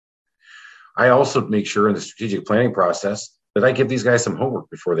I also make sure in the strategic planning process that I give these guys some homework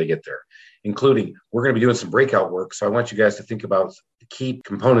before they get there, including we're going to be doing some breakout work. So I want you guys to think about the key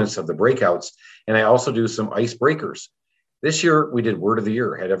components of the breakouts. And I also do some icebreakers. This year, we did Word of the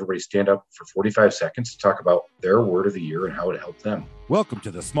Year, had everybody stand up for 45 seconds to talk about their Word of the Year and how it helped them. Welcome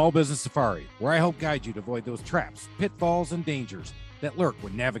to the Small Business Safari, where I help guide you to avoid those traps, pitfalls, and dangers that lurk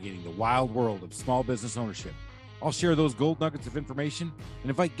when navigating the wild world of small business ownership. I'll share those gold nuggets of information and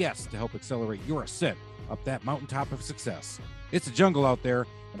invite guests to help accelerate your ascent up that mountaintop of success. It's a jungle out there,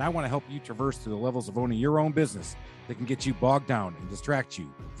 and I want to help you traverse to the levels of owning your own business that can get you bogged down and distract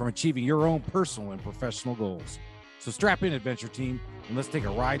you from achieving your own personal and professional goals. So strap in, adventure team, and let's take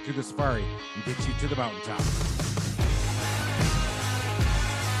a ride through the safari and get you to the mountaintop.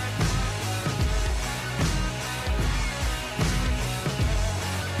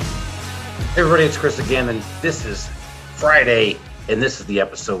 Hey everybody, it's Chris again, and this is Friday, and this is the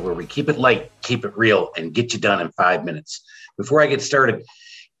episode where we keep it light, keep it real, and get you done in 5 minutes. Before I get started,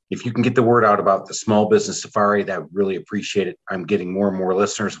 if you can get the word out about the Small Business Safari, that would really appreciate it. I'm getting more and more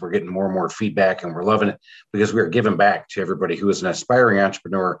listeners. We're getting more and more feedback, and we're loving it because we're giving back to everybody who is an aspiring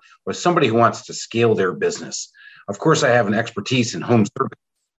entrepreneur or somebody who wants to scale their business. Of course, I have an expertise in home service.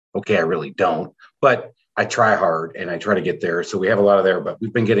 Okay, I really don't, but I try hard and I try to get there. So we have a lot of there, but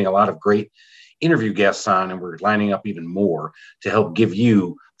we've been getting a lot of great interview guests on, and we're lining up even more to help give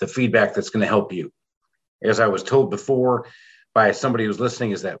you the feedback that's going to help you. As I was told before by somebody who's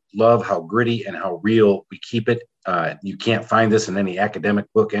listening, is that love how gritty and how real we keep it. You can't find this in any academic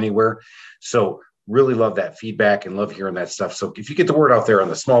book anywhere. So really love that feedback and love hearing that stuff. So if you get the word out there on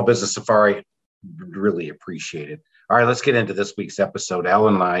the Small Business Safari, really appreciate it. All right, let's get into this week's episode.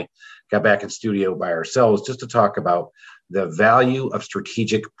 Alan and I got back in studio by ourselves just to talk about the value of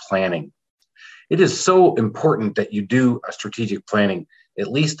strategic planning. It is so important that you do a strategic planning, at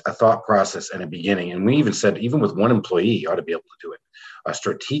least a thought process and a beginning. And we even said, even with one employee, you ought to be able to do it. A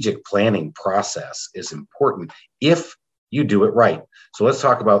strategic planning process is important if you do it right. So let's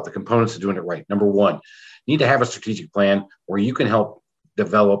talk about the components of doing it right. Number one, you need to have a strategic plan where you can help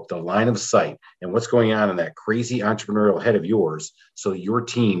develop the line of sight and what's going on in that crazy entrepreneurial head of yours so your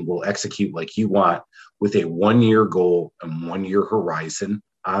team will execute like you want with a 1 year goal and 1 year horizon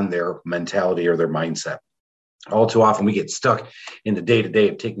on their mentality or their mindset. All too often we get stuck in the day-to-day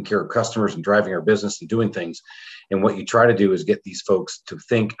of taking care of customers and driving our business and doing things. And what you try to do is get these folks to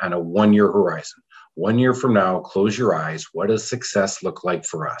think on a 1 year horizon. 1 year from now, close your eyes. What does success look like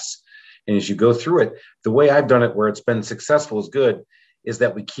for us? And as you go through it, the way I've done it where it's been successful is good, is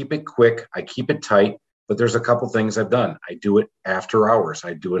that we keep it quick. I keep it tight, but there's a couple things I've done. I do it after hours.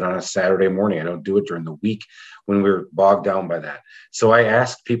 I do it on a Saturday morning. I don't do it during the week when we're bogged down by that. So I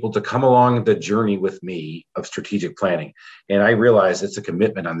ask people to come along the journey with me of strategic planning. And I realize it's a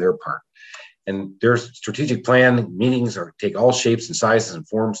commitment on their part. And their strategic plan meetings take all shapes and sizes and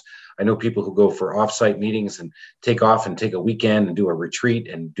forms. I know people who go for offsite meetings and take off and take a weekend and do a retreat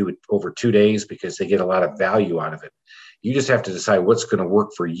and do it over 2 days because they get a lot of value out of it. You just have to decide what's going to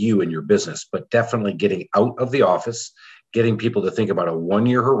work for you and your business, but definitely getting out of the office, getting people to think about a 1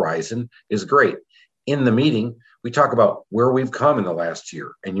 year horizon is great. In the meeting, we talk about where we've come in the last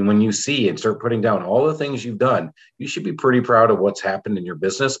year. And when you see and start putting down all the things you've done, you should be pretty proud of what's happened in your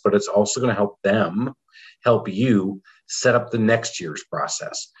business, but it's also going to help them help you set up the next year's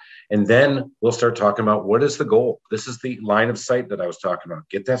process. And then we'll start talking about what is the goal. This is the line of sight that I was talking about.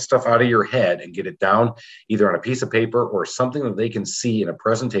 Get that stuff out of your head and get it down either on a piece of paper or something that they can see in a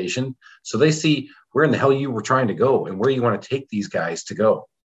presentation. So they see where in the hell you were trying to go and where you want to take these guys to go.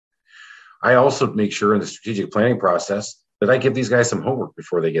 I also make sure in the strategic planning process that I give these guys some homework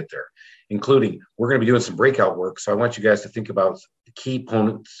before they get there, including we're going to be doing some breakout work. So I want you guys to think about the key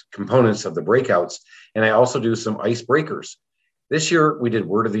components of the breakouts. And I also do some icebreakers. This year, we did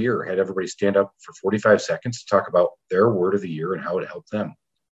Word of the Year, had everybody stand up for 45 seconds to talk about their Word of the Year and how it helped them.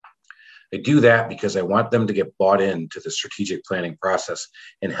 I do that because I want them to get bought into the strategic planning process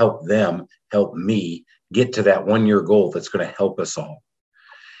and help them, help me get to that 1 year goal that's going to help us all.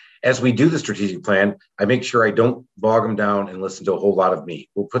 As we do the strategic plan, I make sure I don't bog them down and listen to a whole lot of me.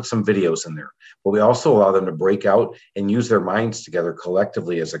 We'll put some videos in there, but we also allow them to break out and use their minds together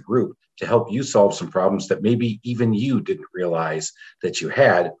collectively as a group to help you solve some problems that maybe even you didn't realize that you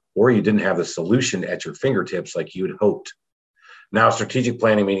had, or you didn't have the solution at your fingertips like you'd hoped. Now, strategic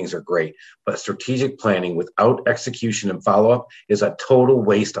planning meetings are great, but strategic planning without execution and follow-up is a total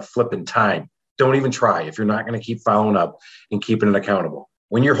waste of flipping time. Don't even try if you're not going to keep following up and keeping it accountable.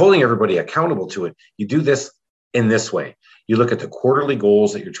 When you're holding everybody accountable to it, you do this in this way. You look at the quarterly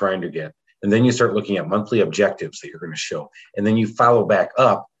goals that you're trying to get, and then you start looking at monthly objectives that you're going to show. And then you follow back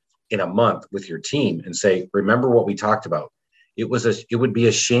up in a month with your team and say, remember what we talked about. It would be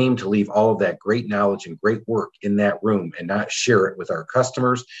a shame to leave all of that great knowledge and great work in that room and not share it with our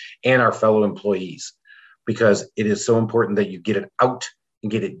customers and our fellow employees, because it is so important that you get it out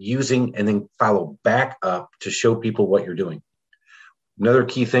and get it using and then follow back up to show people what you're doing. Another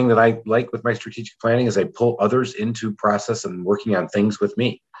key thing that I like with my strategic planning is I pull others into process and working on things with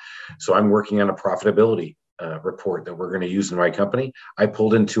me. So I'm working on a profitability report that we're going to use in my company. I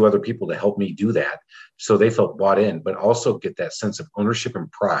pulled in 2 other people to help me do that. So they felt bought in, but also get that sense of ownership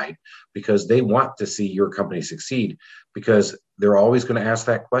and pride because they want to see your company succeed, because they're always going to ask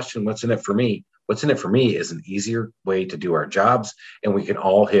that question, what's in it for me? What's in it for me is an easier way to do our jobs, and we can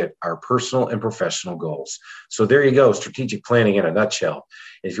all hit our personal and professional goals. So there you go, strategic planning in a nutshell.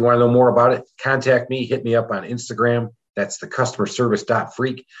 If you want to know more about it, contact me, hit me up on Instagram. That's the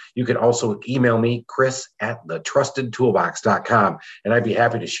customerservice.freak. You can also email me, chris@thetrustedtoolbox.com, and I'd be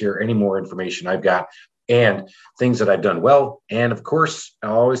happy to share any more information I've got and things that I've done well. And of course,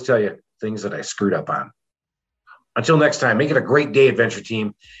 I'll always tell you things that I screwed up on. Until next time, make it a great day, Adventure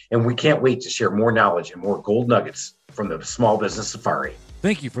Team, and we can't wait to share more knowledge and more gold nuggets from the Small Business Safari.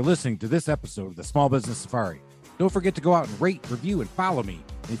 Thank you for listening to this episode of the Small Business Safari. Don't forget to go out and rate, review, and follow me.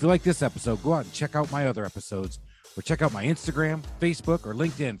 And if you like this episode, go out and check out my other episodes, or check out my Instagram, Facebook, or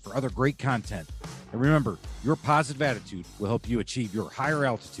LinkedIn for other great content. And remember, your positive attitude will help you achieve your higher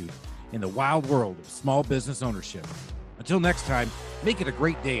altitude in the wild world of small business ownership. Until next time, make it a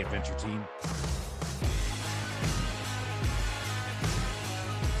great day, Adventure Team.